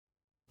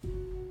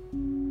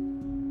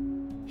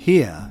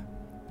Here,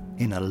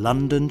 in a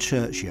London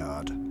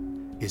churchyard,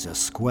 is a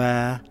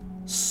square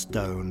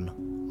stone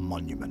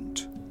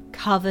monument.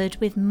 Covered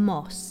with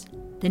moss,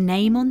 the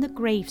name on the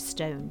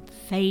gravestone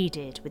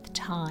faded with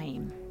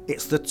time.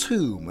 It's the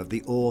tomb of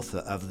the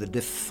author of the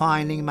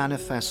defining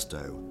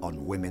manifesto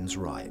on women's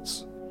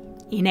rights.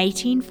 In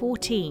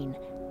 1814,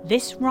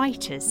 this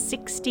writer's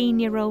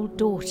 16-year-old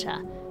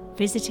daughter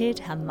visited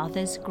her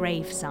mother's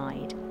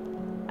graveside,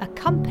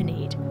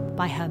 accompanied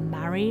by her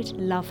married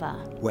lover,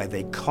 where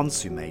they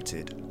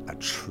consummated a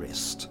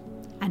tryst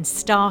and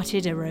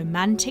started a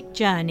romantic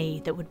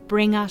journey that would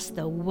bring us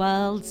the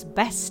world's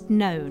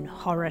best-known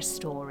horror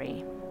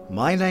story.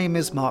 My name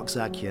is Mark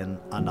Zakian,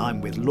 and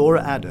I'm with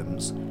Laura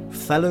Adams,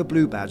 fellow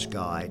Blue Badge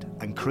guide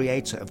and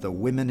creator of the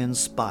Women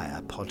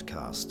Inspire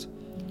podcast.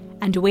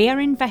 And we are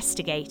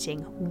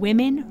investigating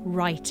women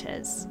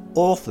writers,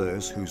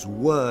 authors whose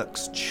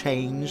works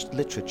changed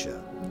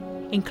literature,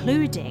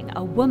 including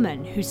a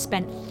woman who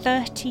spent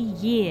 30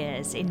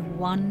 years in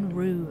one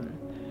room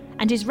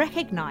and is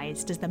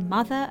recognised as the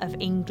mother of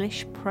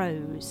English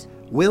prose.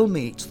 We'll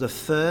meet the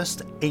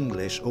first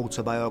English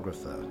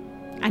autobiographer,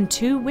 and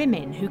two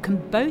women who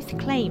can both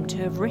claim to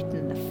have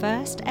written the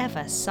first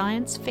ever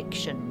science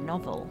fiction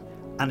novel.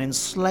 An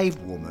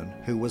enslaved woman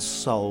who was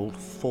sold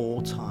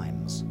 4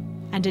 times.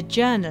 And a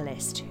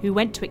journalist who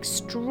went to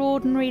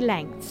extraordinary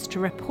lengths to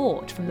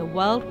report from the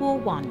World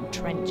War I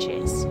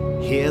trenches.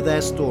 Hear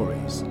their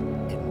stories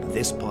in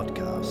this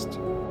podcast.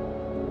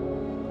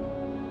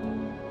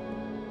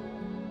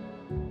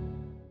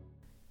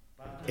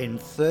 In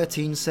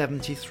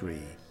 1373,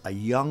 a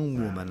young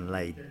woman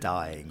lay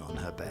dying on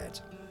her bed.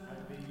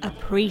 A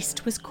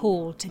priest was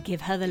called to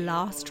give her the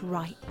last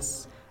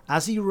rites.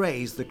 As he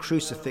raised the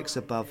crucifix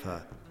above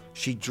her,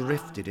 she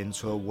drifted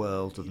into a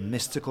world of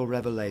mystical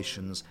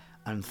revelations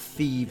and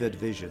fevered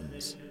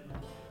visions.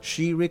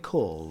 She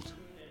recalled,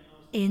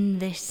 "In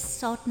this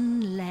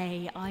sodden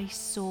lay I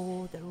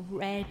saw the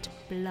red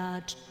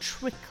blood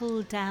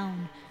trickle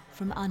down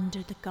from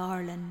under the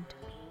garland,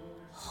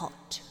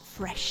 hot,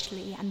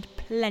 freshly and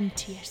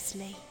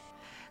plenteously."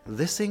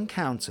 This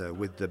encounter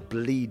with the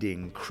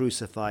bleeding,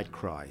 crucified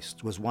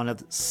Christ was one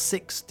of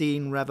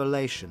 16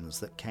 revelations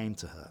that came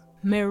to her.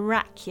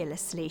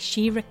 Miraculously,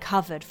 she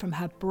recovered from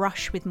her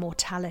brush with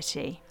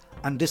mortality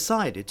and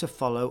decided to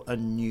follow a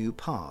new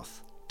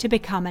path. To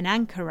become an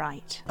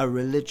anchorite, a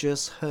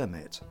religious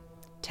hermit.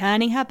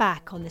 Turning her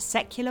back on the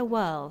secular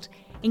world,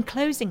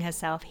 enclosing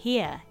herself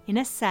here in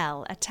a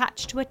cell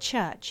attached to a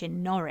church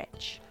in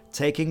Norwich.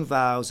 Taking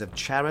vows of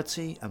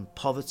charity and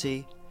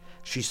poverty,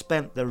 she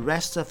spent the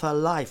rest of her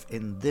life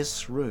in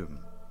this room.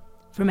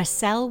 From a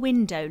cell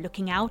window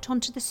looking out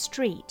onto the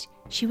street,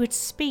 she would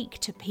speak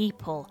to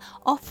people,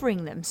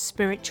 offering them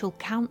spiritual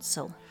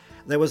counsel.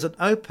 There was an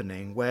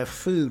opening where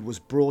food was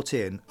brought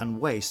in and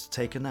waste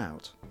taken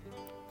out.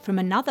 From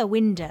another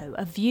window,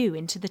 a view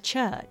into the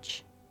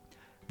church.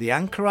 The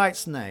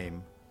anchorite's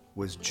name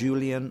was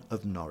Julian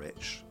of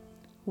Norwich.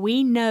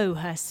 We know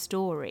her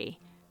story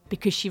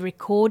because she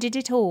recorded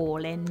it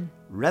all in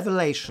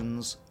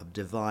Revelations of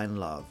Divine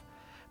Love,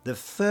 the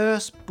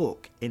first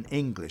book in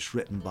English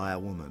written by a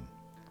woman.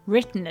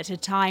 Written at a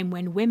time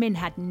when women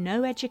had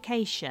no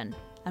education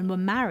and were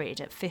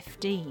married at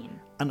 15.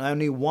 And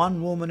only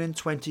 1 woman in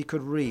 20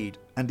 could read,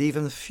 and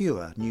even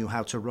fewer knew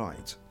how to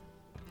write.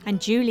 And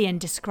Julian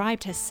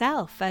described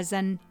herself as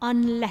an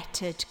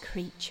unlettered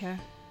creature.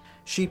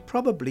 She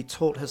probably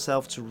taught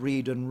herself to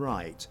read and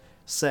write,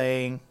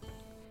 saying,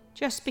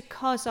 "Just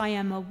because I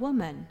am a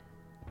woman,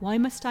 why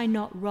must I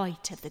not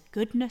write of the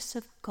goodness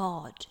of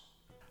God?"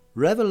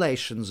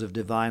 Revelations of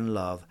Divine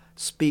Love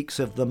speaks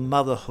of the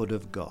motherhood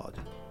of God.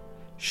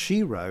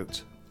 She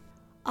wrote,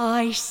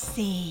 "I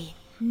see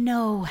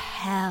no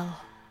hell.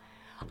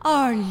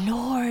 Our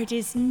Lord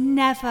is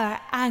never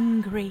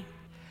angry."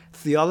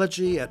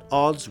 Theology at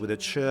odds with a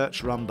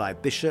church run by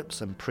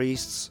bishops and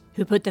priests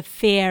who put the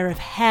fear of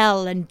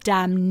hell and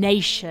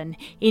damnation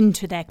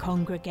into their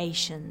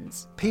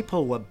congregations.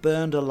 People were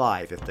burned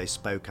alive if they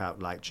spoke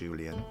out like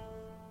Julian.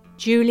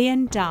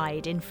 Julian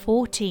died in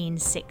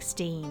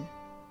 1416.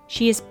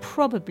 She is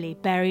probably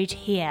buried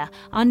here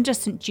under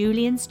St.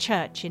 Julian's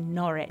Church in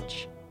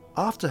Norwich.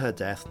 After her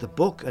death, the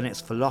book and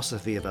its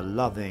philosophy of a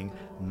loving,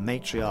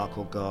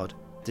 matriarchal God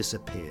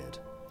disappeared.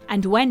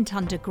 And went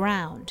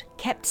underground,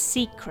 kept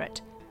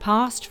secret,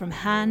 passed from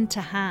hand to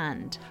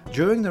hand.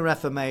 During the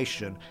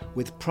Reformation,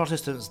 with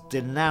Protestants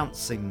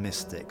denouncing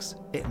mystics,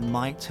 it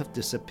might have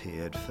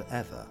disappeared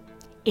forever.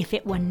 If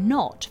it were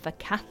not for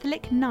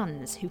Catholic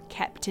nuns who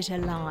kept it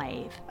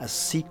alive. A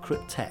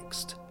secret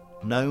text,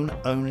 known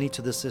only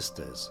to the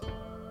sisters.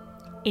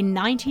 In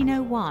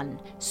 1901,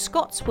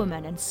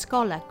 Scotswoman and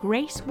scholar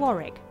Grace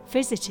Warwick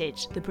visited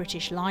the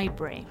British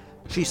Library.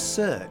 She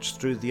searched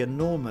through the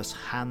enormous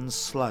Hans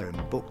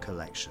Sloane book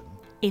collection,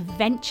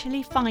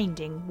 eventually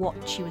finding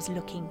what she was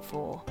looking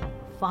for.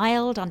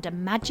 Filed under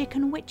magic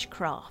and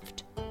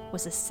witchcraft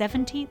was a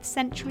 17th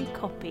century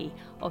copy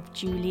of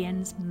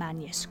Julian's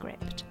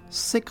manuscript.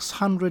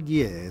 600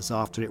 years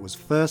after it was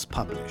first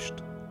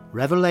published,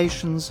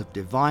 Revelations of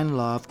Divine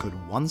Love could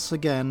once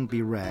again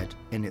be read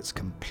in its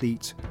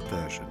complete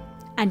version.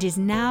 And is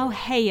now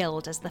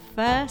hailed as the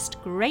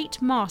first great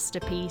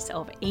masterpiece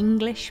of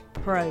English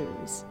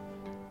prose.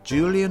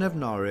 Julian of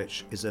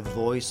Norwich is a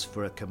voice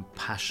for a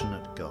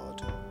compassionate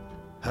God.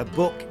 Her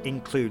book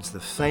includes the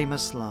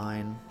famous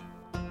line,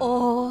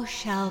 "All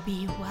shall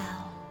be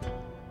well,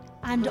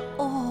 and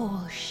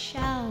all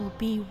shall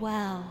be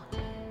well,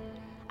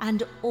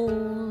 and all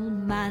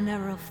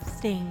manner of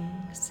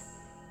things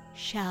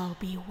shall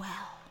be well."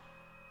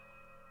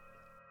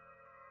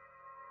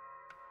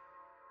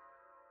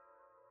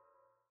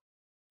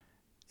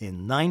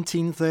 In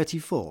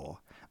 1934,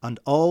 an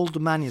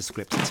old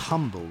manuscript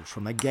tumbled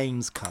from a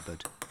games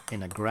cupboard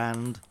in a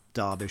grand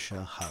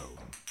Derbyshire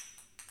home.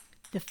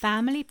 The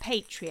family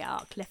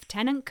patriarch,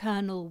 Lieutenant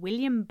Colonel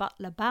William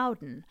Butler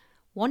Bowden,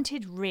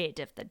 wanted rid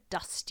of the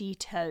dusty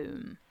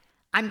tome.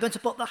 "I'm going to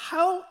put the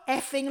whole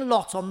effing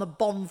lot on the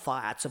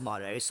bonfire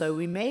tomorrow so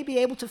we may be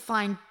able to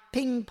find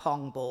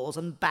ping-pong balls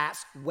and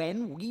bats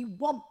when we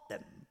want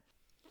them."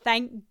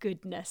 Thank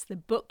goodness the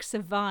book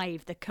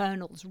survived the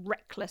Colonel's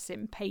reckless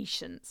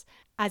impatience,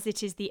 as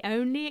it is the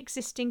only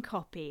existing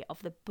copy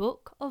of the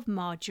Book of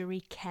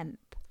Margery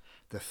Kempe.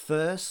 The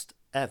first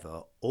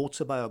ever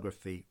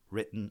autobiography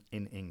written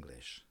in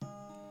English.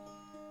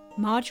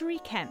 Margery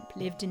Kempe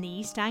lived in the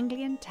East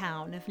Anglian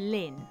town of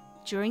Lynn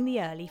during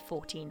the early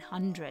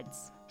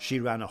 1400s. She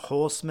ran a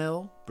horse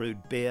mill,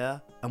 brewed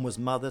beer, and was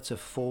mother to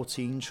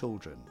 14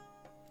 children.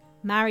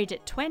 Married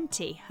at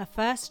 20, her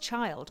first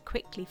child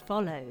quickly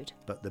followed.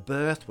 But the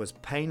birth was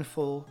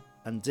painful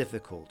and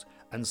difficult,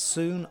 and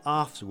soon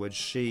afterwards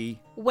she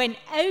went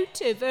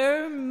out of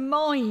her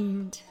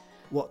mind.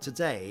 What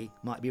today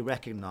might be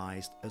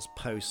recognised as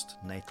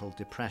postnatal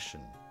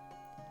depression.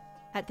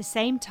 At the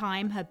same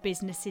time, her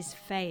businesses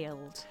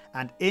failed.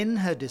 And in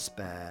her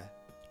despair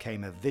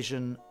came a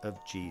vision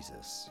of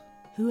Jesus,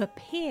 who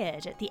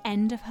appeared at the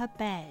end of her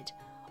bed,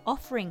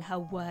 offering her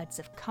words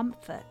of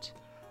comfort.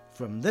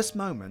 From this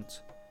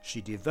moment,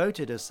 she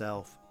devoted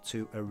herself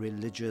to a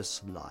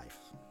religious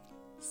life,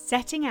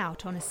 setting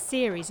out on a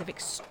series of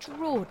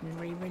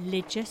extraordinary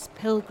religious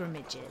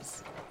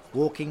pilgrimages,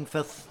 walking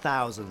for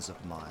thousands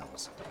of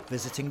miles,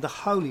 visiting the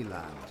Holy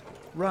Land,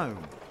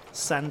 Rome,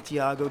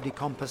 Santiago de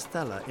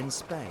Compostela in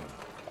Spain.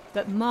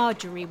 But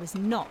Margery was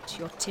not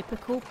your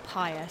typical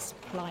pious,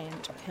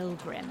 pliant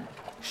pilgrim.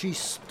 She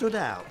stood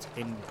out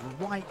in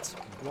bright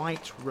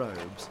white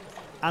robes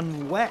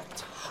and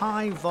wept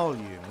high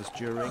volumes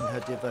during her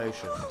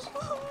devotions.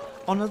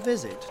 On a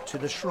visit to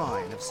the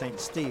shrine of St.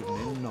 Stephen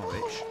in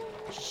Norwich,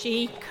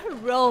 she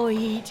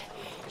cried,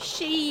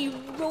 she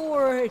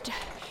roared,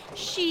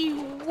 she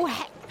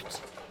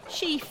wept,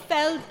 she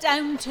fell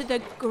down to the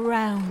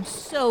ground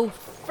so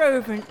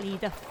fervently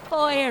the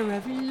fire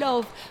of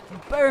love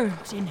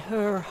burnt in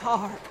her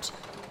heart.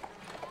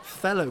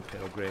 Fellow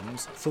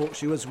pilgrims thought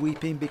she was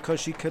weeping because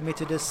she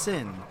committed a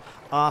sin,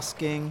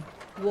 asking,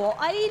 "What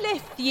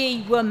aileth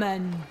ye,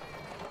 woman?"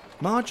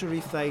 Margery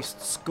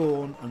faced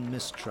scorn and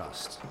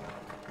mistrust,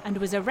 and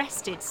was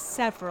arrested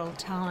several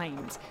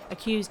times,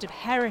 accused of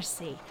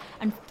heresy,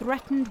 and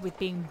threatened with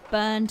being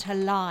burnt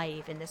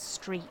alive in the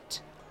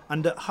street.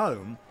 And at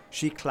home,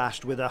 she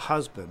clashed with her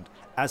husband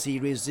as he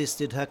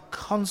resisted her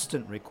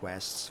constant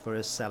requests for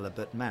a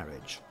celibate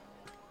marriage.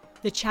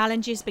 The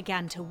challenges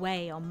began to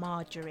weigh on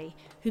Margery,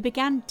 who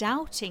began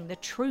doubting the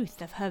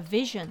truth of her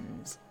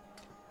visions.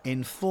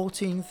 In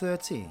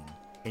 1413,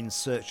 in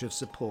search of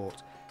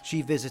support,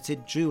 she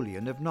visited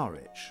Julian of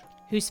Norwich,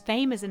 whose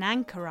fame as an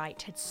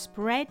anchorite had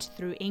spread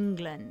through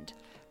England.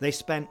 They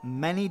spent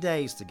many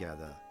days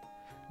together.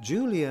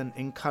 Julian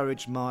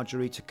encouraged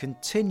Margery to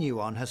continue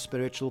on her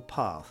spiritual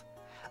path,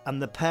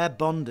 and the pair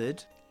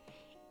bonded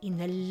in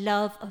the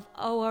love of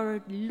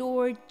our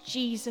Lord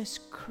Jesus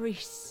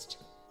Christ.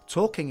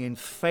 Talking in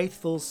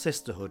faithful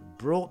sisterhood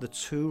brought the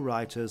two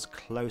writers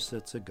closer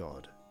to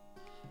God.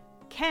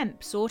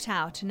 Kempe sought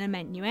out an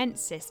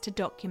amanuensis to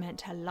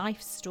document her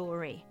life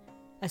story,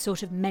 a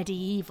sort of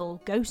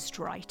medieval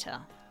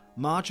ghostwriter.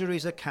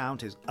 Margery's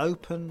account is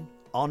open,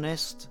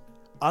 honest,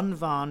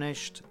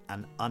 unvarnished,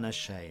 and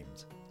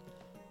unashamed.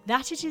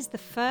 That it is the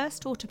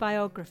first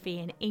autobiography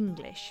in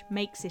English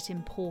makes it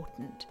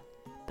important,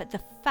 but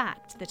the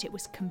fact that it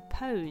was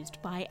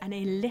composed by an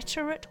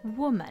illiterate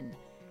woman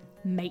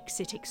makes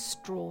it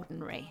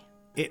extraordinary.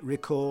 It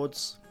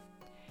records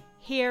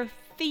her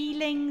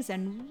feelings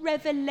and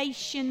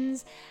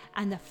revelations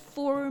and the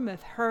form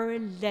of her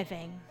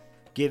living,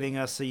 giving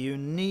us a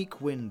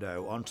unique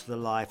window onto the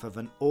life of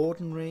an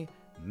ordinary,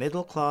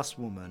 middle-class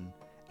woman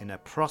in a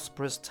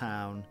prosperous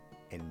town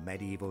in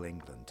medieval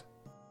England.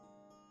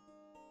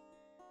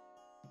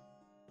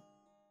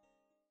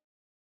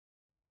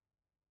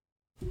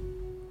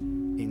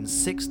 In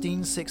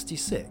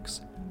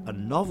 1666, a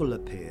novel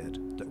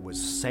appeared that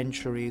was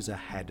centuries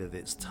ahead of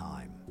its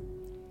time.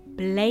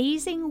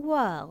 Blazing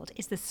World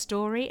is the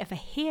story of a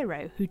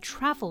hero who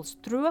travels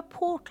through a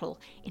portal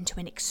into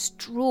an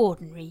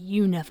extraordinary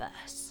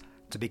universe.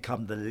 to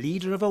become the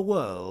leader of a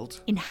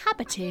world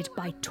inhabited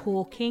by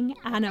talking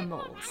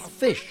animals, of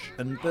fish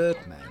and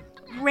birdmen,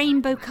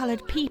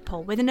 rainbow-coloured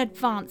people with an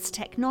advanced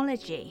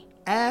technology,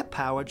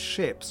 air-powered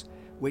ships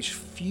which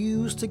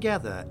fuse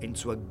together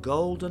into a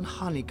golden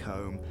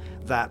honeycomb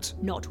that...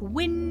 not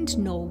wind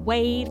nor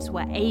waves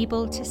were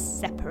able to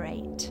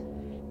separate.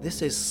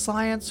 This is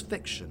science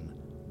fiction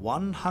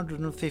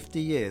 150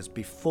 years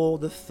before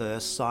the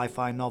first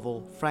sci-fi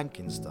novel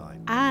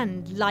Frankenstein.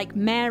 And like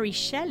Mary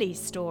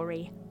Shelley's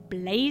story,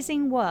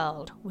 Blazing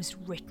World was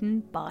written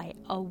by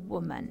a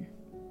woman.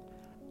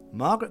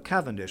 Margaret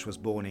Cavendish was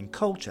born in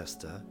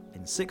Colchester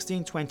in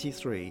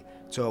 1623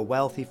 to a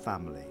wealthy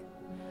family.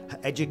 Her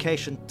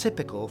education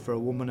typical for a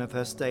woman of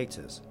her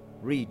status: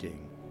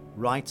 reading,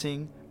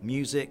 writing,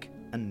 music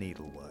and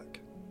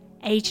needlework.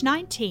 Age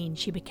 19,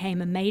 she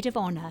became a maid of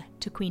honour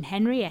to Queen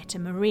Henrietta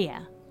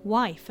Maria,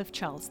 wife of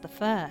Charles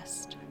I.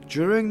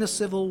 During the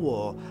Civil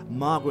War,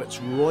 Margaret's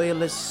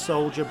royalist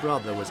soldier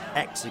brother was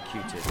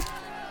executed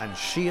and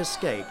she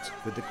escaped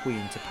with the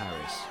Queen to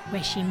Paris,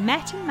 where she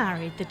met and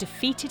married the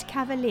defeated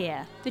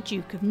Cavalier, the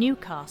Duke of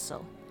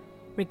Newcastle,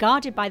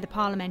 regarded by the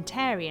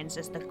parliamentarians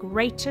as the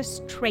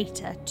greatest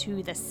traitor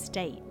to the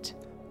state.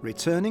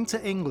 Returning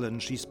to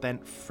England, she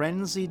spent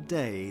frenzied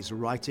days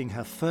writing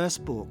her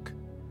first book,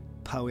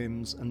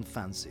 Poems and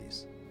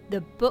Fancies. The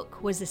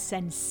book was a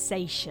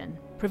sensation,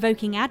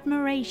 provoking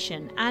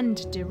admiration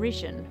and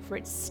derision for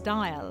its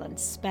style and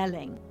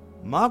spelling.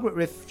 Margaret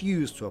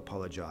refused to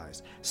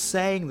apologise,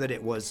 saying that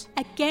it was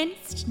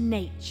against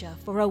nature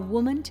for a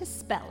woman to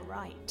spell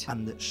right,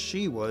 and that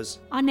she was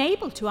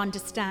unable to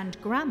understand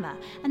grammar,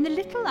 and the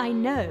little I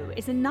know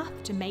is enough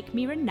to make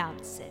me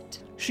renounce it.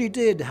 She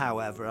did,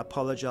 however,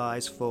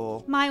 apologise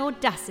for my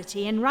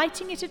audacity in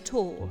writing it at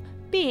all,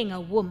 being a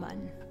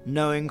woman,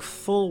 knowing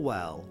full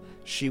well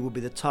she would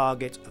be the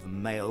target of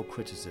male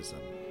criticism.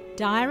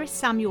 Diarist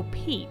Samuel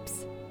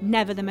Pepys,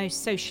 never the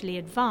most socially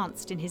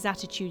advanced in his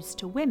attitudes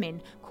to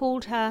women,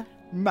 called her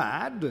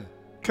mad,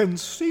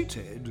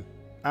 conceited,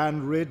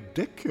 and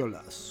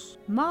ridiculous.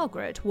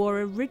 Margaret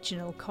wore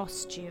original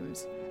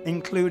costumes,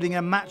 including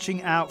a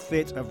matching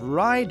outfit of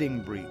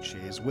riding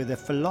breeches with a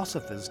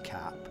philosopher's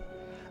cap,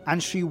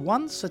 and she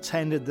once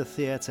attended the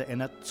theatre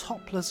in a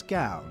topless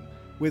gown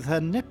with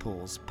her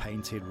nipples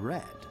painted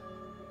red.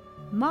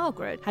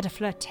 Margaret had a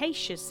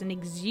flirtatious and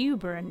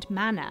exuberant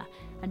manner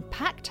and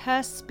packed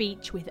her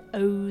speech with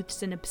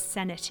oaths and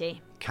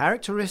obscenity.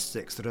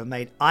 Characteristics that have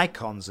made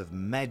icons of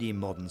many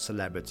modern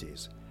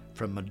celebrities,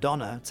 from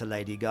Madonna to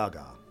Lady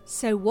Gaga.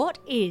 So what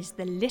is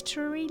the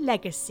literary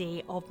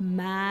legacy of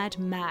Mad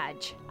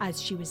Madge,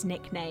 as she was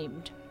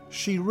nicknamed?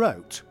 She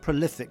wrote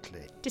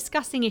prolifically,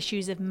 discussing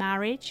issues of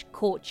marriage,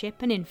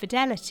 courtship and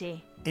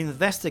infidelity,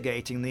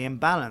 investigating the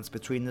imbalance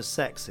between the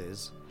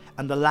sexes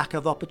and the lack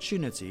of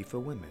opportunity for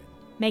women,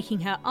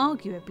 making her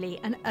arguably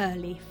an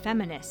early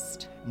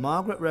feminist.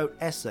 Margaret wrote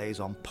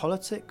essays on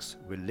politics,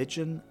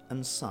 religion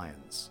and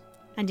science.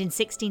 And in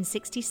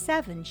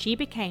 1667 she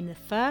became the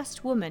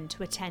first woman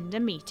to attend a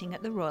meeting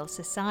at the Royal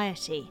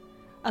Society,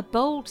 a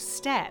bold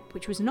step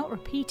which was not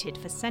repeated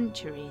for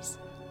centuries.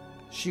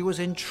 She was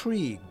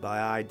intrigued by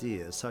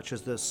ideas such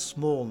as the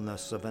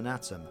smallness of an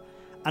atom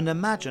and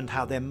imagined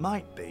how there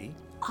might be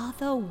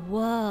other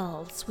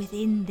worlds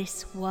within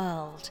this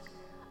world,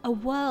 a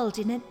world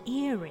in an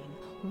earring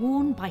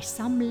worn by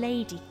some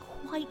lady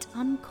quite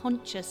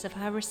unconscious of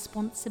her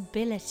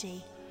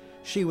responsibility.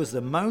 She was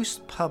the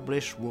most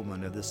published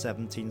woman of the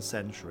 17th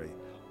century,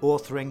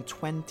 authoring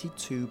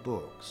 22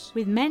 books,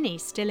 with many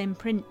still in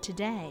print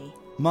today.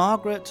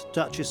 Margaret,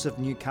 Duchess of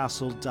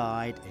Newcastle,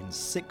 died in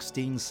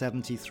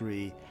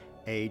 1673,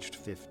 aged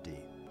 50.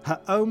 Her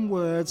own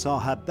words are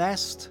her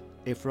best,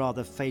 if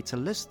rather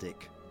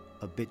fatalistic,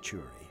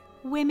 obituary.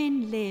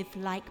 Women live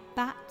like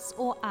bats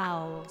or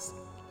owls,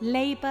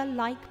 labour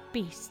like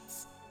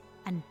beasts,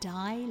 and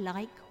die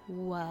like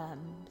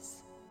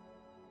worms.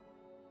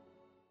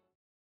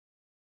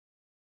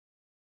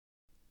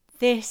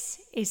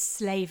 This is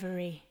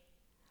slavery.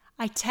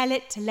 I tell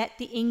it to let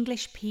the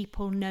English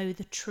people know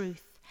the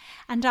truth,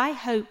 and I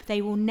hope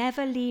they will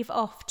never leave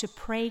off to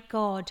pray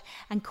God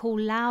and call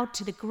loud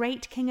to the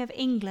great King of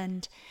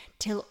England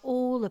till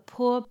all the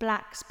poor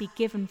blacks be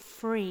given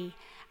free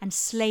and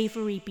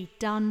slavery be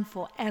done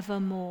for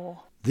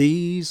evermore.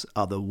 These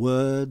are the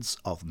words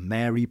of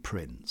Mary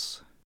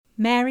Prince.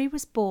 Mary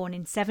was born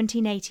in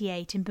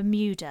 1788 in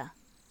Bermuda,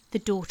 the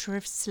daughter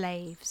of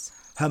slaves.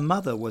 Her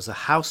mother was a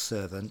house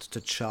servant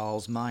to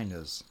Charles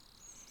Miners.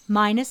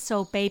 Miners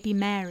sold baby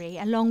Mary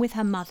along with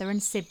her mother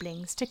and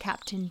siblings to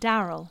Captain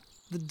Darrell.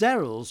 The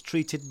Darrells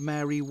treated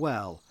Mary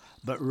well,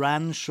 but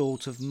ran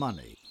short of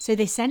money. So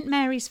they sent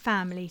Mary's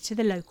family to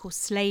the local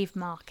slave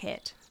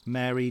market.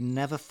 Mary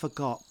never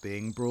forgot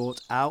being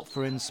brought out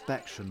for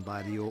inspection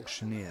by the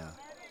auctioneer.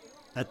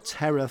 A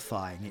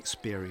terrifying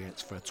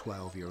experience for a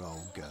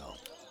 12-year-old girl.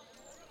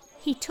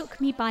 He took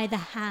me by the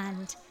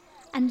hand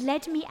and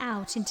led me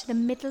out into the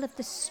middle of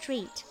the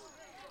street,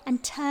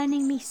 and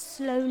turning me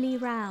slowly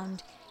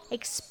round,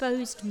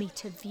 exposed me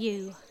to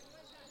view.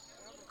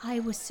 I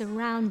was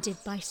surrounded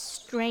by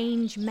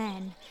strange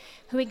men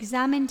who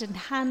examined and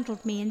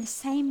handled me in the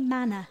same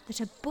manner that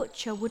a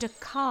butcher would a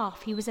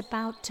calf he was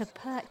about to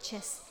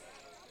purchase,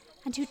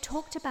 and who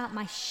talked about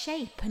my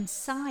shape and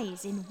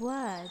size in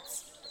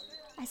words,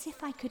 as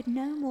if I could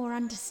no more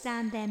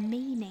understand their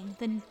meaning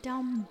than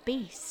dumb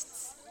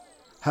beasts.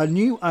 Her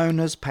new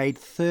owners paid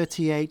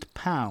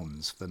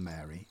 £38 for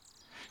Mary,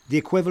 the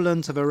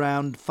equivalent of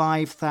around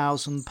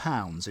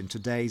 £5,000 in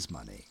today's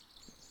money.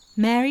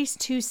 Mary's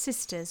two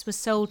sisters were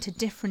sold to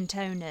different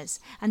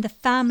owners and the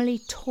family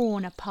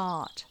torn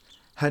apart.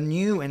 Her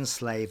new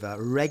enslaver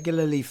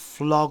regularly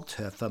flogged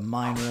her for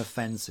minor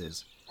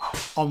offences.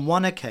 On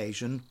one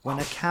occasion, when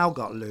a cow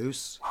got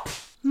loose,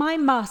 my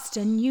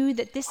master knew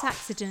that this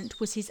accident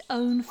was his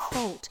own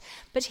fault,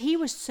 but he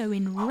was so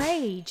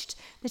enraged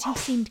that he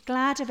seemed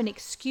glad of an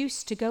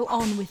excuse to go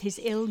on with his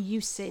ill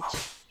usage.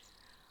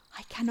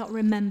 I cannot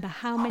remember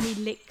how many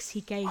licks he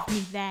gave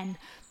me then,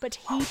 but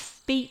he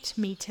beat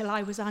me till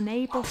I was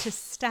unable to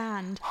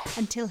stand,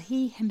 until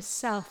he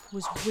himself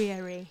was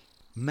weary.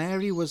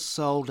 Mary was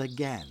sold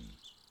again,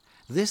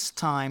 this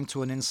time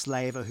to an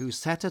enslaver who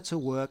set her to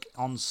work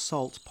on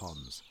salt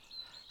ponds,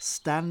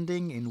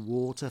 standing in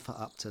water for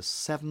up to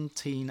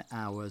 17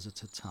 hours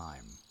at a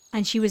time.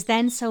 And she was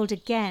then sold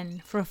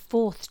again for a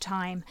fourth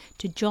time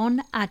to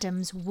John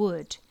Adams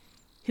Wood,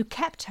 who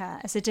kept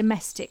her as a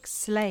domestic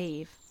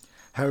slave.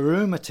 Her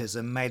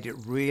rheumatism made it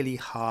really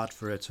hard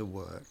for her to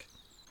work.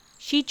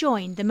 She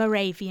joined the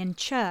Moravian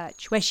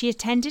Church, where she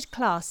attended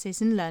classes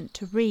and learnt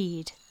to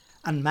read.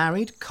 And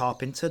married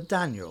Carpenter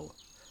Daniel,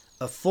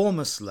 a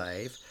former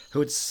slave who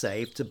had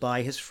saved to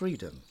buy his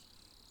freedom.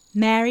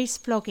 Mary's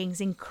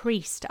floggings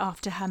increased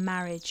after her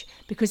marriage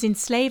because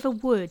enslaver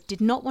Wood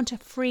did not want a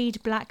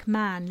freed black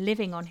man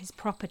living on his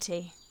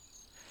property.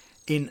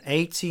 In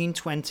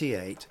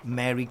 1828,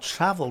 Mary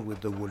travelled with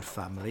the Wood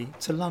family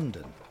to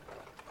London.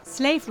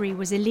 Slavery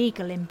was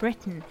illegal in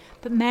Britain,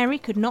 but Mary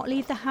could not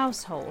leave the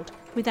household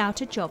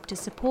without a job to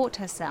support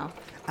herself.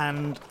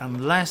 And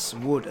unless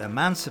Wood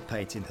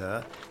emancipated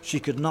her, she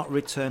could not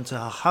return to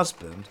her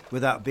husband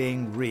without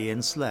being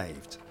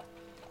re-enslaved.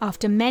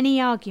 After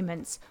many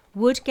arguments,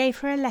 Wood gave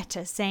her a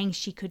letter saying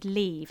she could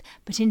leave,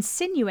 but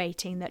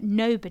insinuating that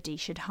nobody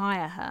should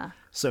hire her.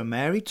 So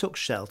Mary took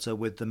shelter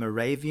with the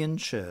Moravian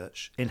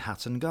Church in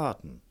Hatton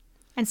Garden.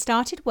 And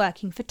started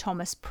working for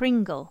Thomas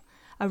Pringle,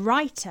 a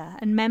writer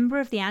and member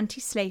of the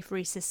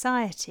Anti-Slavery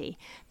Society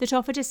that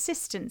offered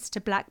assistance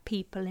to black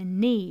people in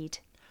need.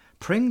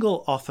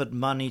 Pringle offered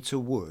money to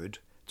Wood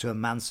to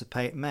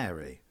emancipate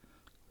Mary.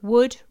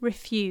 Wood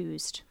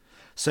refused.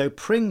 So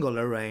Pringle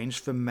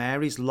arranged for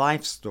Mary's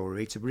life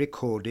story to be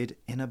recorded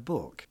in a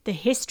book. The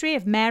History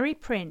of Mary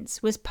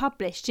Prince was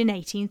published in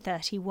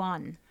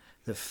 1831.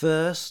 The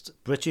first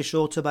British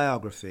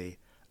autobiography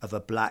of a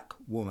black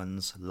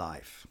woman's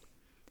life.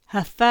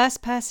 Her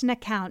first-person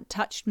account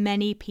touched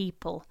many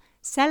people,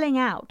 selling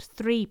out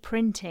 3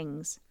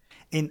 printings.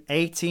 In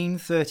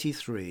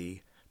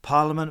 1833,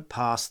 Parliament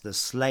passed the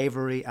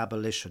Slavery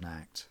Abolition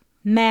Act.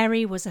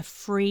 Mary was a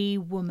free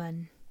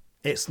woman.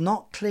 It's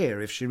not clear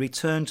if she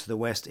returned to the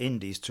West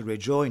Indies to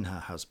rejoin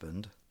her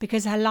husband,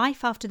 because her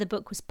life after the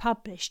book was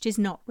published is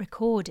not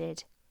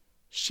recorded.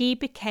 She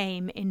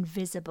became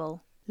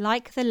invisible,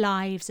 like the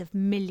lives of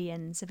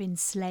millions of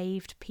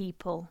enslaved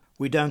people.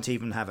 We don't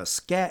even have a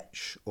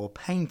sketch or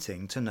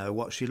painting to know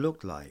what she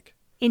looked like.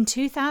 In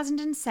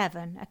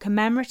 2007, a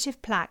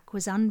commemorative plaque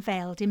was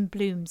unveiled in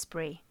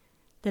Bloomsbury,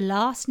 the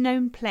last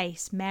known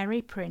place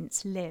Mary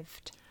Prince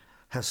lived.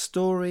 Her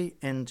story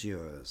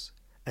endures,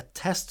 a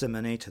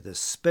testimony to the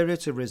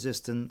spirit of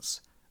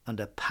resistance and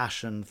a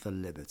passion for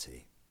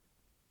liberty.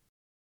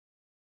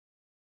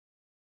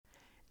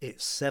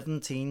 It's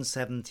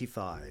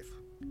 1775,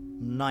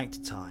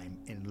 night time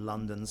in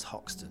London's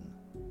Hoxton.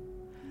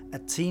 A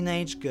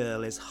teenage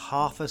girl is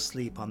half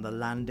asleep on the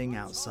landing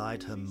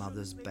outside her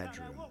mother's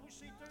bedroom.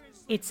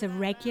 It's a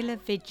regular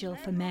vigil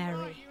for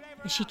Mary,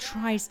 as she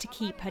tries to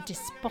keep her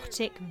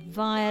despotic,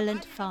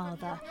 violent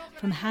father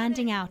from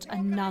handing out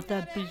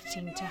another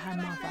beating to her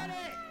mother.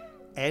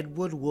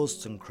 Edward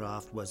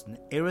Wollstonecraft was an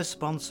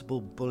irresponsible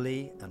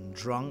bully and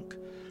drunk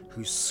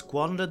who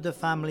squandered the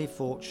family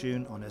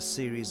fortune on a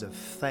series of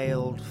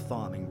failed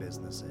farming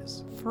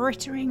businesses.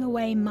 Frittering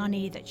away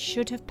money that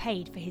should have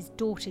paid for his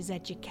daughter's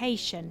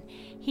education,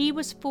 he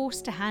was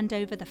forced to hand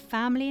over the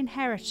family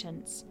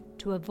inheritance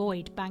to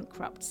avoid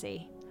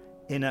bankruptcy.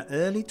 In her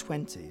early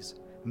 20s,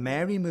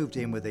 Mary moved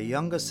in with a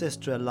younger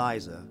sister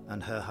Eliza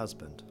and her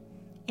husband.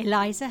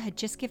 Eliza had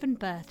just given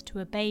birth to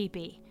a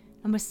baby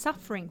and was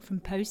suffering from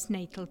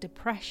postnatal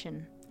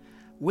depression.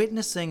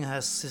 Witnessing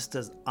her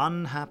sister's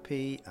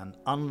unhappy and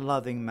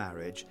unloving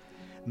marriage,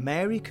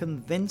 Mary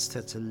convinced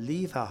her to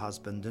leave her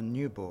husband and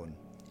newborn.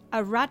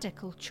 A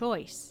radical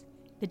choice.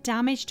 The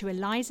damage to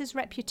Eliza's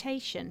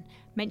reputation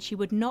meant she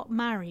would not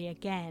marry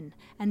again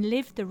and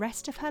lived the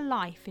rest of her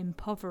life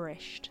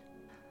impoverished.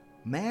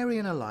 Mary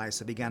and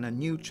Eliza began a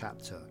new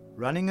chapter,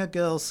 running a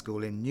girls'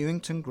 school in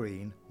Newington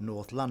Green,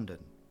 North London.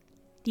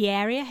 The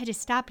area had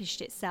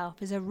established itself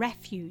as a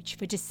refuge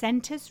for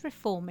dissenters,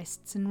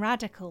 reformists and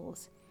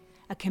radicals,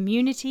 a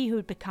community who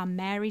had become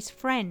Mary's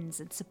friends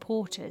and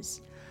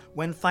supporters.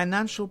 When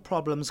financial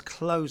problems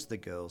closed the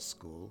girls'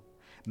 school,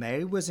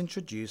 Mary was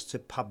introduced to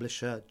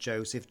publisher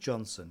Joseph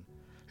Johnson,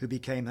 who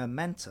became her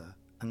mentor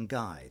and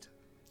guide.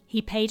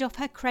 He paid off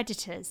her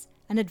creditors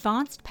and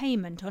advanced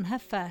payment on her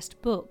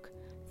first book,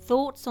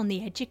 Thoughts on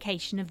the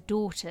Education of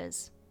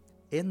Daughters.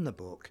 In the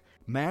book,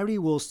 Mary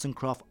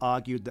Wollstonecraft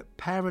argued that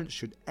parents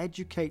should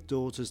educate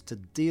daughters to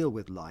deal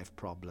with life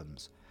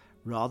problems,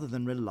 rather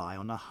than rely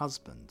on a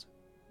husband.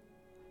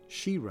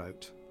 She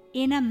wrote,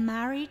 "In a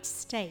married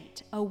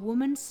state, a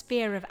woman's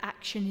sphere of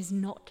action is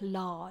not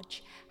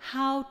large.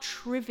 How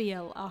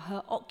trivial are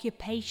her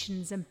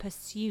occupations and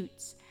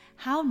pursuits.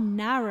 How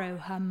narrow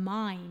her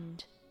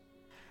mind."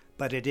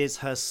 But it is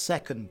her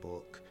second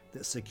book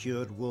that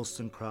secured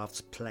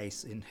Wollstonecraft's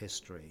place in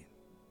history.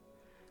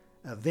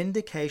 A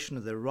Vindication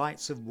of the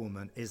Rights of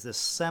Woman is the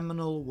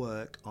seminal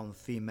work on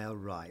female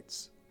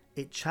rights.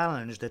 It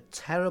challenged a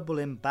terrible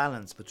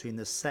imbalance between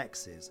the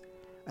sexes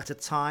at a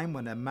time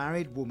when a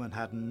married woman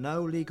had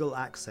no legal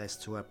access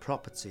to her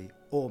property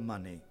or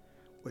money,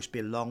 which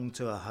belonged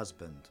to her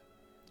husband.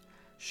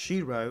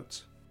 She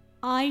wrote,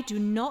 "I do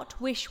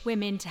not wish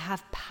women to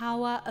have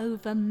power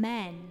over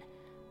men,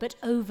 but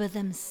over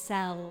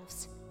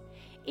themselves.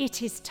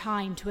 It is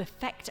time to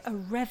effect a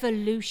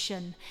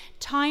revolution,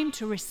 time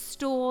to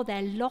restore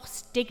their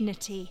lost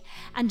dignity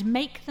and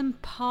make them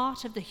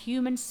part of the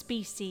human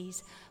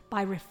species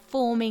by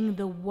reforming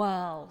the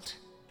world."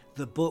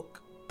 The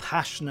book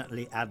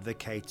passionately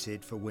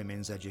advocated for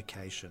women's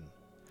education.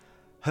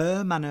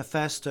 Her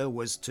manifesto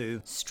was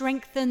to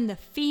strengthen the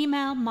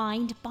female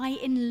mind by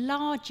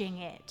enlarging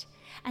it,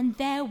 and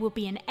there will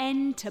be an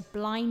end to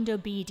blind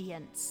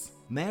obedience.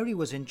 Mary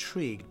was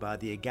intrigued by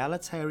the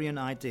egalitarian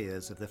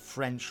ideas of the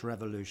French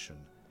Revolution,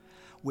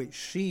 which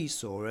she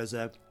saw as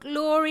a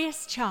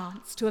glorious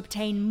chance to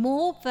obtain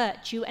more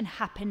virtue and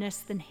happiness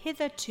than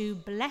hitherto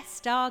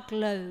blessed our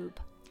globe.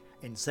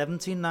 In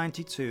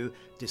 1792,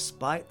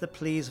 despite the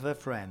pleas of her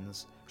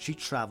friends, she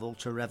travelled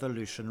to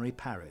revolutionary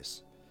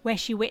Paris, where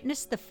she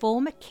witnessed the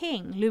former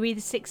king, Louis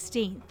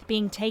XVI,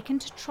 being taken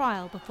to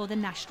trial before the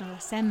National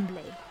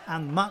Assembly.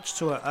 and much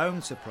to her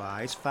own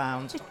surprise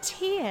found The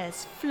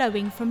tears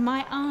flowing from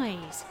my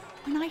eyes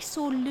when I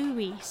saw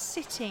Louis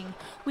sitting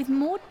with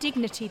more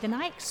dignity than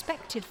I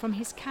expected from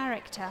his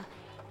character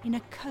in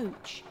a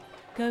coach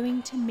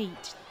going to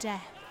meet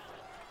death.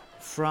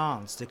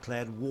 France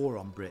declared war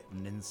on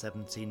Britain in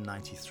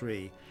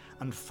 1793,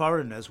 and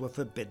foreigners were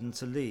forbidden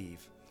to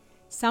leave.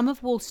 Some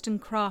of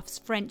Wollstonecraft's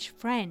French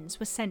friends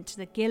were sent to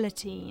the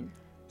guillotine.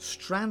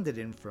 Stranded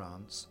in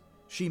France,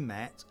 she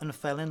met and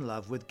fell in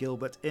love with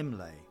Gilbert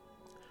Imlay.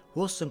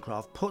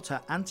 Wollstonecraft put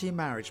her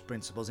anti-marriage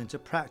principles into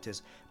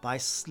practice by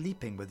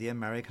sleeping with the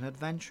American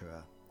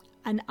adventurer.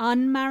 An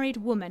unmarried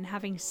woman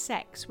having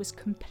sex was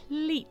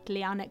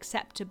completely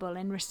unacceptable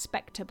in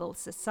respectable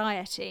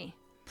society.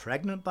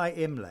 Pregnant by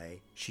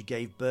Imlay, she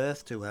gave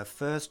birth to her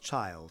first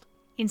child.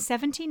 In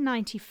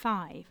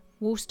 1795,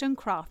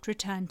 Wollstonecraft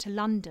returned to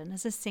London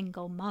as a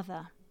single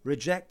mother.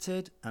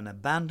 Rejected and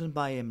abandoned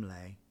by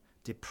Imlay,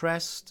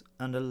 depressed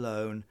and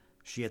alone,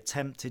 she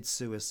attempted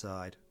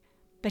suicide.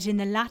 But in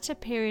the latter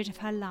period of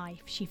her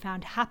life, she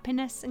found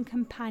happiness and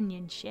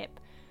companionship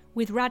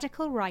with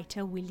radical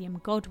writer William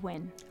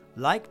Godwin.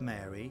 Like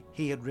Mary,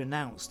 he had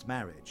renounced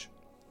marriage.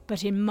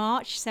 But in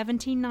March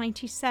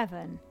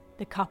 1797,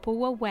 the couple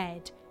were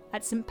wed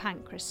at St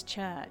Pancras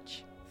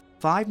Church.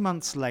 5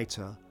 months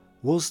later,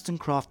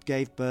 Wollstonecraft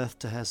gave birth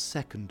to her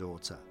second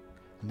daughter,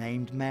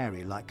 named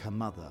Mary like her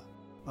mother.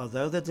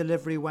 Although the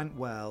delivery went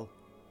well,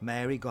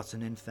 Mary got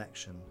an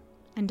infection.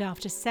 And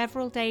after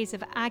several days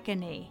of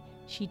agony,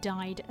 she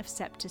died of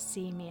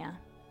septicemia.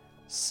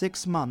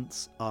 6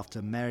 months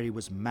after Mary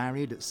was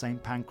married at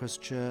St Pancras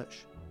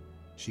Church,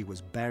 she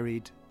was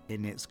buried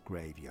in its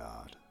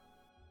graveyard.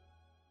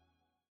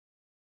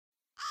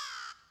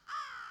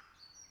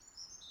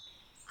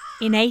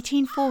 In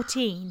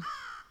 1814,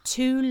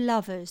 2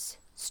 lovers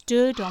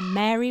stood on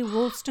Mary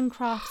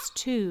Wollstonecraft's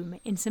tomb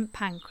in St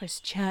Pancras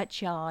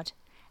Churchyard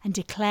and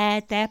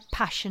declared their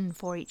passion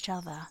for each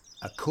other.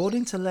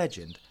 According to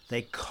legend,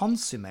 they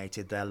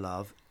consummated their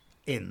love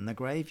in the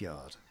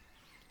graveyard.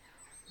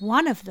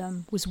 One of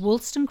them was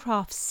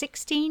Wollstonecraft's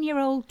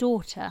 16-year-old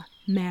daughter,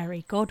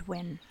 Mary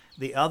Godwin.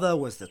 The other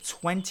was the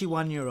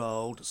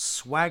 21-year-old,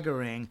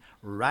 swaggering,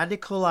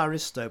 radical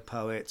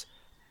aristo-poet,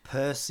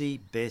 Percy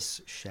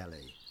Bysshe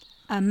Shelley.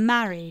 A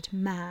married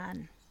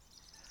man.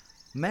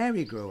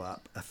 Mary grew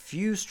up a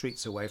few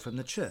streets away from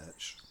the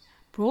church.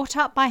 Brought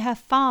up by her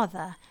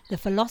father, the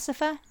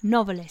philosopher,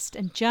 novelist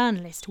and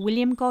journalist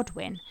William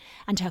Godwin,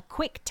 and her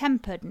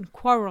quick-tempered and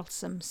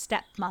quarrelsome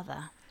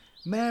stepmother.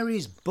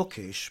 Mary's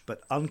bookish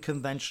but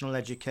unconventional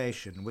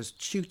education was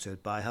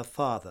tutored by her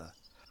father,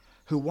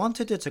 who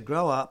wanted her to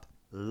grow up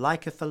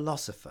like a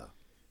philosopher.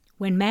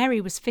 When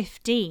Mary was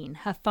 15,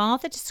 her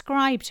father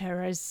described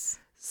her as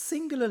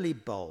singularly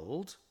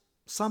bold,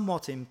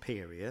 somewhat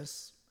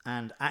imperious,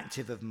 and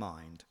active of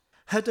mind.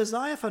 Her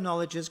desire for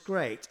knowledge is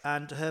great,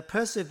 and her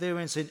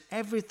perseverance in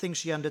everything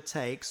she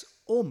undertakes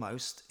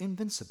almost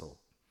invincible.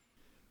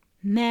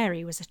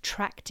 Mary was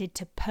attracted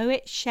to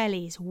poet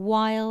Shelley's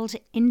wild,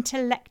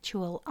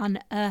 intellectual,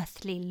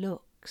 unearthly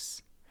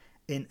looks.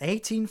 In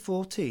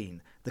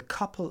 1814, the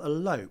couple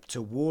eloped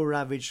to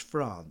war-ravaged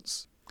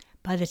France.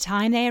 By the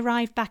time they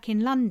arrived back in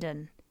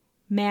London,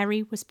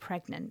 Mary was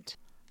pregnant.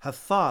 Her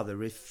father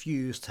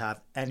refused to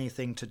have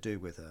anything to do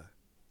with her.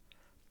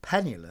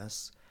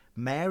 Penniless,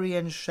 Mary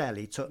and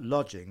Shelley took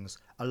lodgings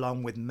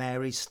along with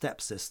Mary's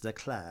stepsister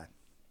Claire.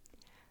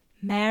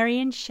 Mary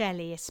and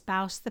Shelley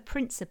espoused the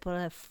principle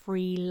of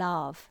free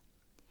love.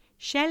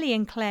 Shelley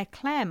and Claire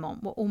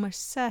Clairmont were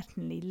almost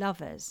certainly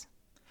lovers.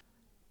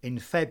 In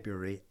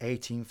February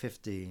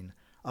 1815,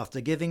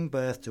 after giving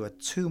birth to a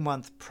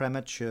 2-month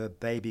premature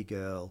baby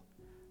girl,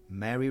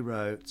 Mary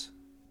wrote,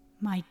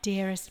 "My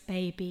dearest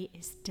baby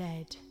is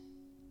dead.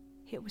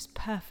 It was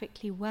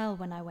perfectly well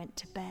when I went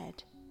to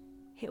bed.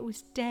 It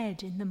was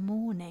dead in the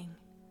morning.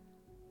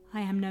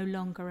 I am no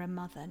longer a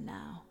mother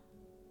now."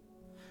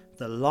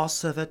 The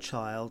loss of her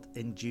child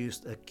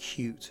induced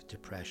acute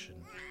depression.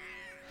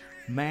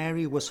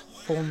 Mary was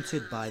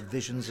haunted by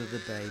visions of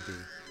the baby,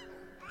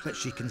 but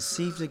she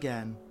conceived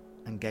again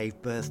and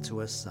gave birth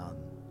to a son.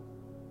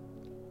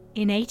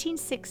 In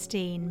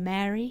 1816,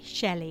 Mary,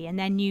 Shelley and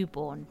their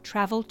newborn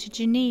travelled to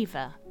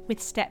Geneva with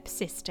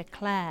stepsister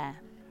Claire.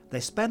 They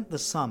spent the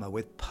summer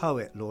with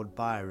poet Lord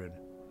Byron,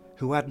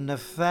 who had an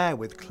affair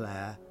with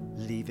Claire,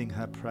 leaving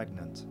her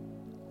pregnant.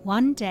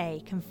 One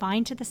day,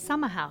 confined to the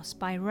summer house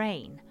by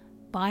rain,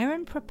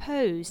 Byron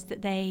proposed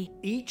that they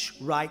each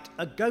write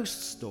a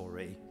ghost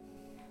story.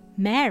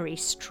 Mary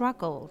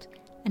struggled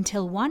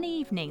until one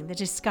evening the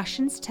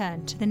discussions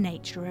turned to the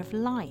nature of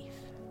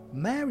life.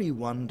 Mary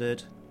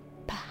wondered,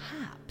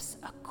 perhaps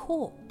a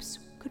corpse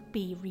could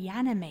be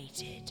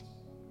reanimated.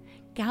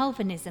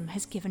 Galvanism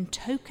has given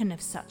token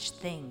of such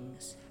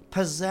things.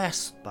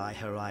 Possessed by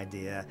her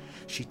idea,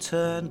 she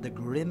turned the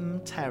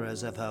grim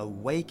terrors of her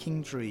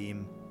waking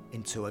dream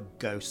into a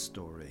ghost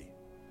story.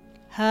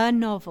 Her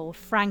novel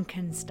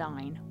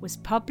Frankenstein was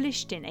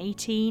published in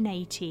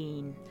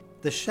 1818.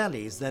 The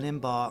Shelleys then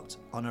embarked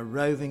on a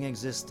roving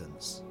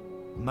existence,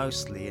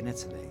 mostly in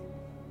Italy.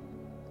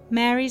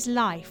 Mary's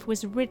life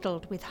was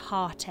riddled with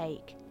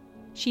heartache.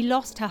 She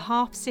lost her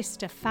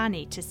half-sister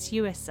Fanny to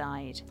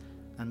suicide.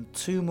 And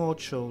 2 more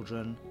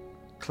children,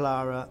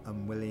 Clara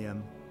and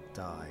William,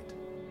 died.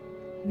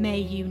 May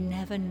you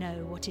never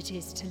know what it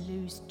is to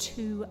lose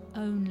 2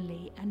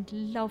 only and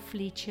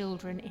lovely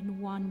children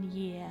in 1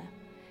 year,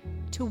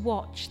 to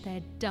watch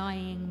their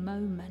dying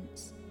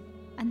moments,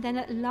 and then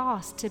at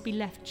last to be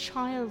left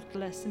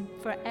childless and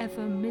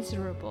forever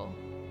miserable.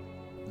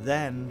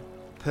 Then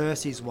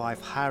Percy's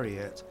wife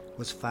Harriet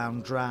was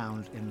found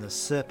drowned in the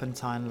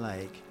Serpentine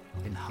Lake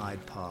in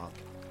Hyde Park.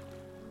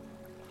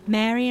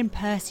 Mary and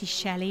Percy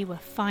Shelley were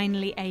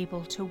finally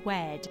able to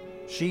wed.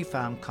 She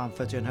found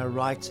comfort in her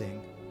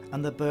writing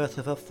and the birth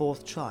of her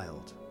 4th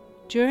child.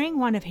 During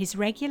one of his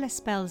regular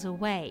spells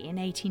away in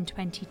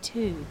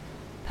 1822,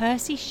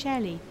 Percy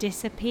Shelley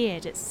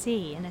disappeared at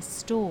sea in a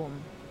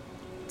storm.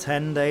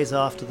 10 days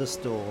after the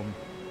storm,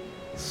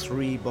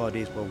 3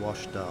 bodies were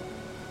washed up.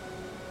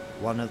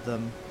 One of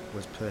them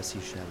was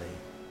Percy Shelley.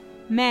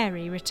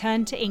 Mary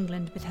returned to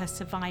England with her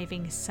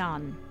surviving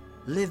son.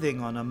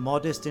 Living on a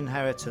modest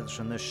inheritance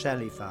from the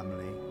Shelley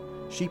family,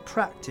 she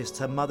practiced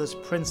her mother's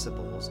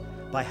principles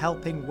by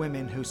helping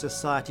women who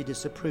society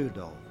disapproved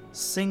of,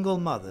 single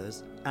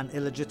mothers and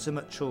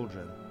illegitimate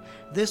children.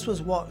 This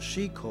was what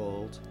she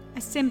called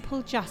a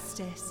simple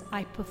justice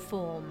I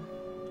perform.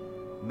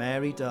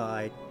 Mary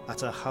died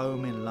at her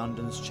home in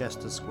London's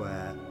Chester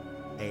Square,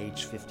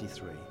 aged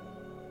 53.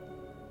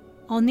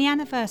 On the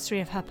anniversary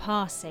of her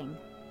passing,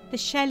 the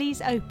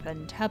Shelleys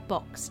opened her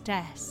box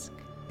desk.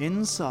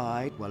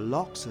 Inside were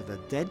locks of her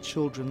dead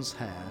children's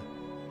hair,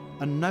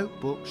 a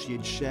notebook she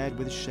had shared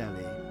with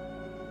Shelley,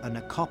 and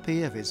a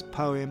copy of his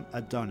poem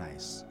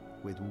Adonis,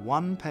 with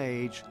 1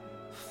 page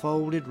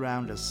folded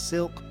round a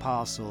silk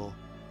parcel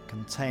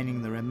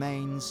containing the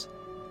remains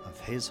of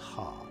his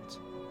heart.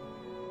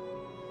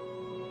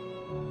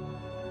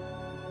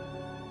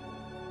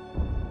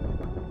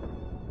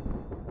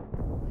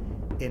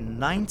 In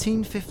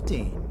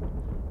 1915,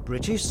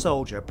 British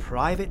soldier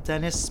Private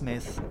Dennis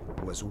Smith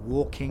was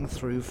walking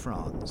through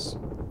France.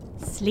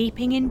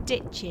 Sleeping in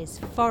ditches,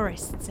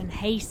 forests and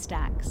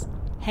haystacks,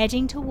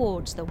 heading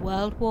towards the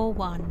World War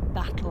I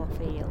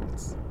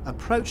battlefields.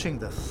 Approaching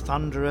the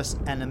thunderous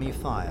enemy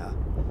fire,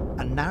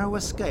 a narrow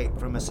escape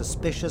from a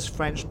suspicious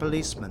French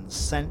policeman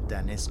sent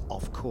Dennis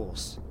off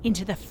course.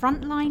 Into the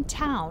frontline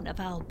town of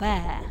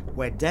Albert,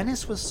 where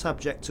Dennis was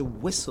subject to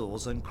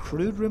whistles and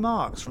crude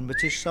remarks from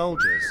British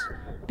soldiers.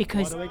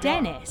 Because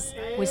Dennis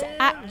was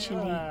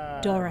actually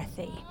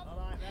Dorothy.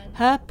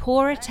 Her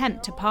poor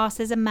attempt to pass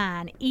as a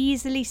man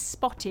easily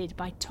spotted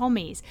by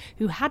Tommies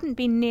who hadn't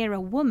been near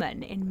a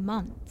woman in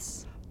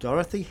months.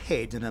 Dorothy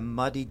hid in a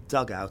muddy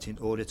dugout in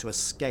order to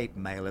escape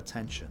male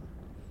attention.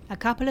 A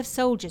couple of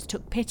soldiers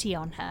took pity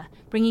on her,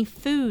 bringing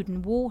food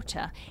and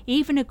water,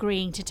 even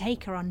agreeing to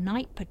take her on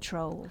night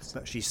patrols.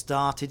 But she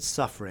started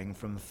suffering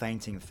from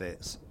fainting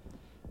fits.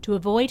 To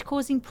avoid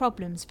causing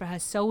problems for her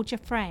soldier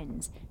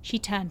friends, she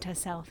turned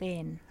herself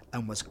in.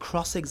 And was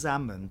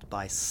cross-examined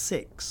by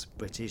 6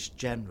 British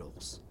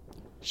generals.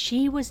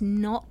 She was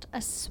not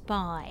a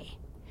spy.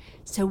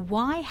 So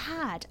why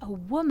had a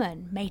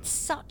woman made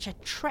such a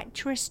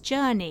treacherous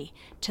journey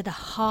to the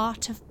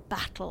heart of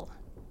battle?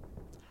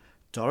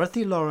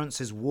 Dorothy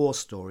Lawrence's war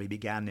story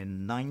began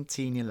in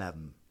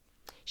 1911.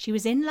 She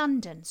was in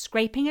London,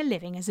 scraping a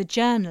living as a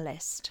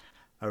journalist.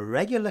 A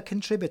regular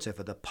contributor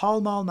for the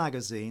Pall Mall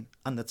magazine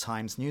and the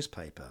Times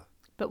newspaper.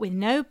 But with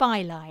no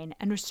byline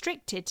and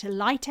restricted to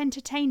light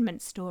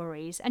entertainment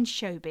stories and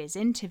showbiz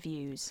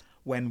interviews.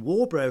 When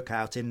war broke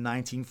out in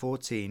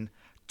 1914,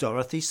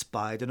 Dorothy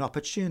spied an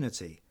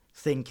opportunity,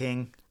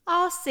 thinking,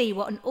 I'll see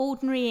what an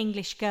ordinary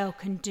English girl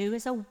can do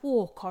as a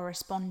war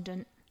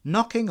correspondent.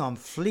 Knocking on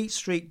Fleet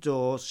Street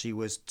doors, she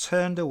was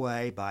turned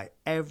away by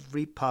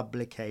every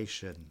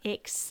publication.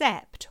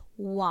 Except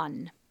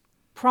one.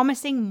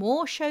 Promising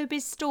more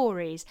showbiz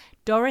stories,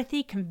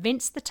 Dorothy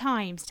convinced the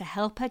Times to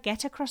help her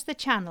get across the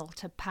Channel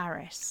to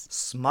Paris.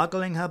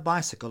 Smuggling her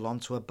bicycle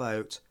onto a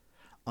boat,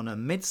 on a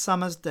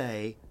midsummer's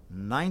day,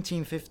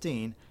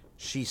 1915,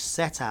 she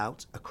set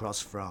out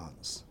across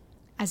France.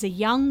 As a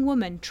young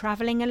woman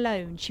travelling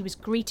alone, she was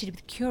greeted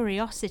with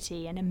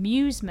curiosity and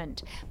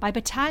amusement by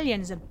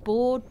battalions of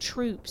bored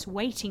troops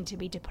waiting to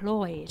be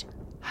deployed.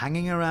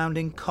 Hanging around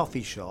in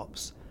coffee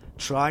shops,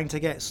 trying to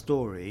get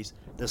stories,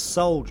 the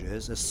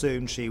soldiers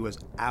assumed she was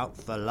out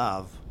for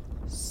love.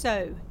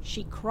 So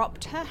she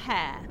cropped her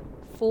hair,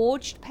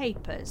 forged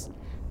papers,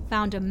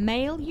 found a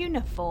male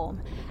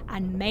uniform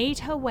and made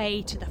her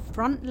way to the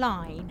front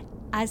line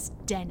as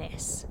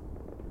Dennis.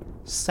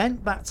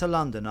 Sent back to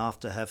London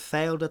after her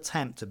failed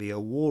attempt to be a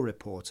war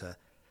reporter,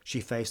 she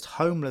faced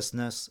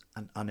homelessness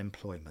and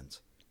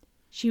unemployment.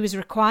 She was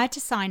required to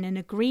sign an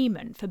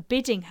agreement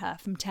forbidding her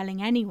from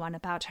telling anyone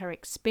about her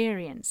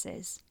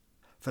experiences.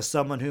 For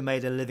someone who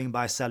made a living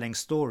by selling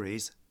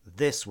stories,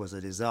 this was a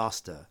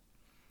disaster.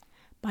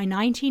 By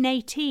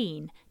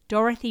 1918,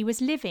 Dorothy was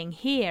living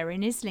here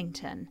in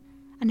Islington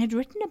and had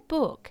written a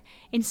book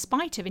in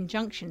spite of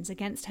injunctions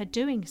against her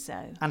doing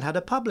so. And had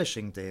a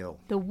publishing deal.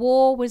 The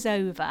war was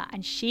over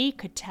and she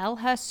could tell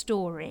her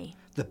story.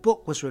 The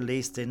book was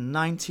released in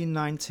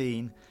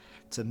 1919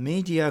 to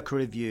mediocre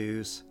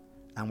reviews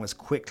and was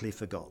quickly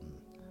forgotten.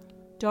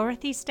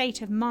 Dorothy's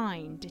state of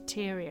mind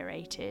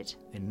deteriorated.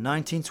 In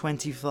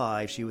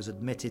 1925, she was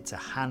admitted to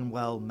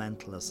Hanwell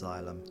Mental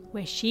Asylum,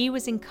 where she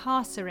was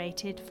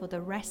incarcerated for the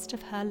rest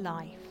of her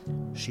life.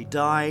 She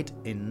died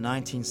in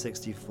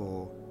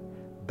 1964,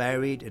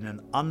 buried in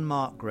an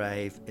unmarked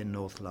grave in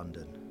North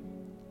London.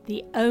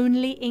 The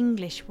only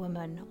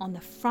Englishwoman on the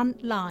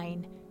front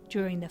line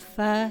during the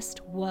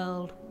First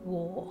World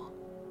War.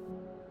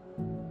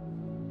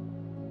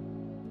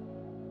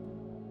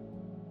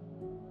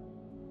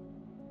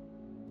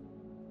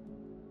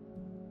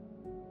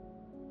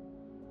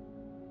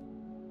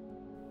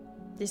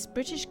 This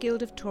British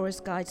Guild of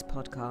Tourist Guides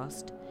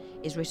podcast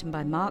is written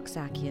by Mark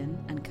Zakian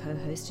and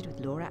co-hosted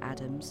with Laura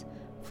Adams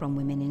from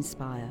Women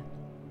Inspire.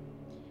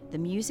 The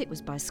music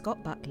was by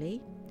Scott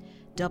Buckley,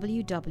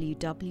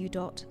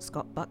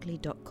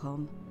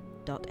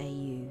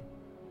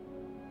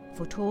 www.scottbuckley.com.au.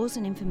 For tours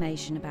and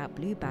information about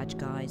Blue Badge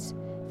Guides,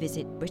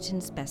 visit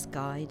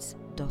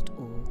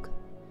britain'sbestguides.org.